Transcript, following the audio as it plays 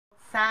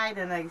outside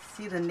and I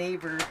see the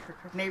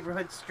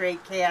neighborhood stray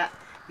cat.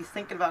 He's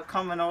thinking about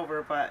coming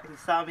over, but he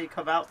saw me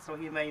come out, so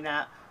he may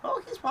not.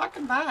 Oh, he's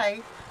walking by.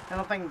 I don't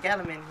know if I can get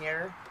him in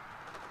here.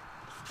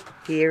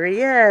 Here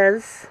he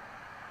is.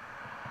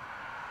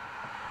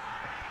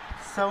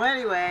 So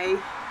anyway,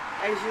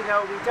 as you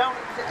know, we don't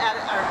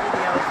edit our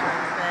videos or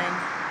anything.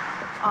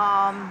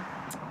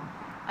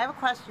 I have a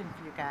question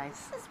for you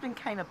guys. This has been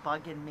kind of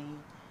bugging me,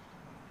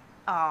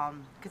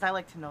 because I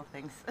like to know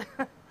things.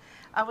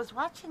 I was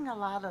watching a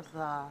lot of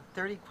the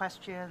 30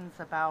 questions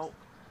about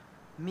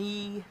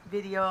me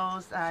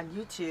videos on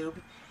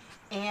YouTube,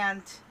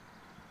 and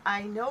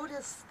I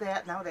noticed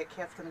that now that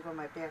cat's gonna go in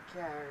my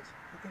backyard.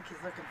 I think he's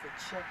looking for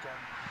chicken.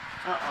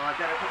 Uh-oh, I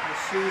better put my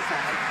shoes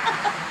on.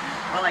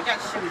 Well, I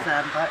got shoes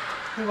on, but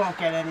he won't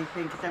get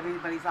anything because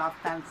everybody's all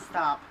fenced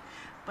up.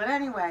 But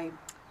anyway,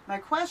 my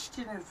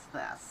question is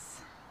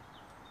this.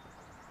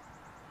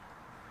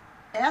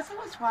 As I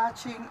was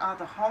watching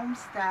the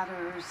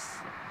Homesteaders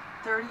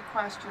 30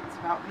 Questions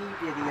About Me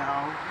video,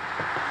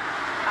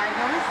 I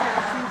noticed that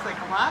it seems like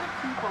a lot of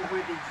people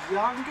were the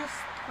youngest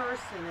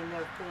person in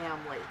their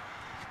family.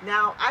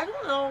 Now, I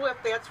don't know if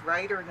that's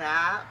right or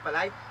not, but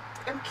I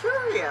am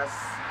curious.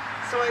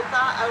 So I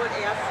thought I would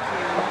ask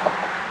you,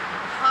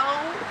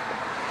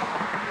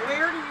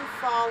 where do you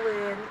fall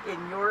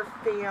in your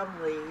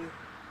family,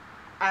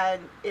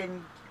 and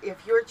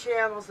if your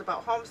channel's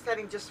about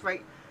homesteading, just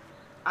write,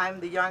 I'm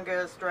the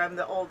youngest, or I'm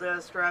the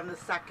oldest, or I'm the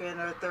second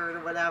or third,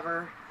 or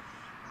whatever.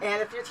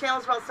 And if your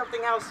channel's about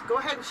something else, go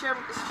ahead and share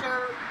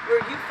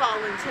where you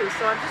fall into.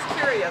 So I'm just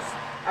curious,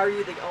 are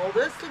you the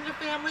oldest in your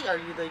family? Are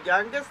you the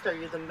youngest? Are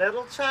you the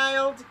middle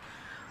child?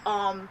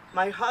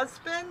 My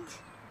husband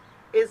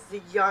is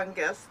the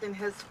youngest in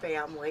his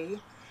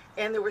family,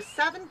 and there were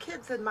 7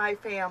 kids in my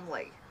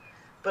family,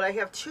 but I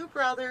have 2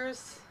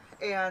 brothers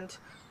and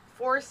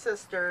 4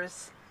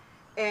 sisters,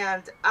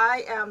 and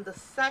I am the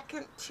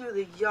second to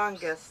the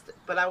youngest,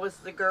 but I was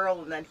the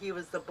girl and then he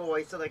was the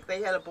boy. So like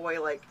they had a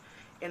boy like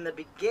in the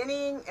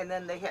beginning and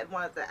then they had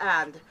one at the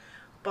end.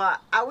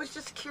 But I was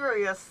just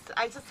curious.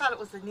 I just thought it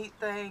was a neat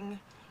thing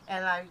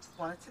and I just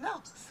wanted to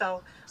know.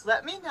 So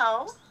let me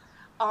know.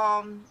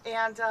 I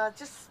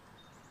just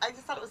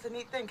thought it was a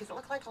neat thing because it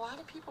looked like a lot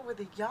of people were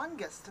the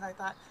youngest, and I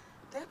thought,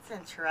 that's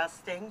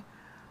interesting.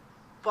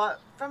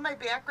 But from my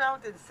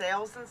background in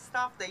sales and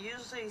stuff, they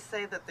usually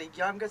say that the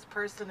youngest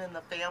person in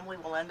the family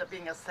will end up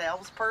being a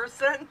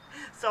salesperson.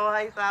 So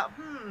I thought,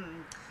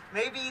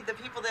 maybe the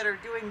people that are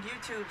doing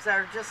YouTubes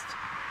are just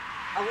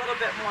a little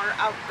bit more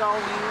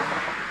outgoing.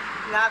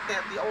 Not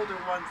that the older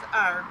ones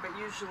aren't, but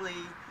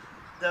usually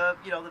the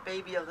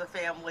baby of the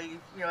family,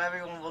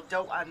 everyone will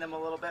dote on them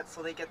a little bit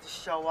so they get to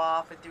show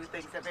off and do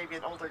things that maybe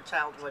an older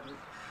child wouldn't.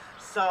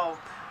 So,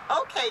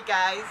 okay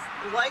guys,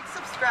 like,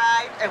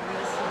 subscribe, and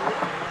we'll see you next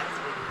time.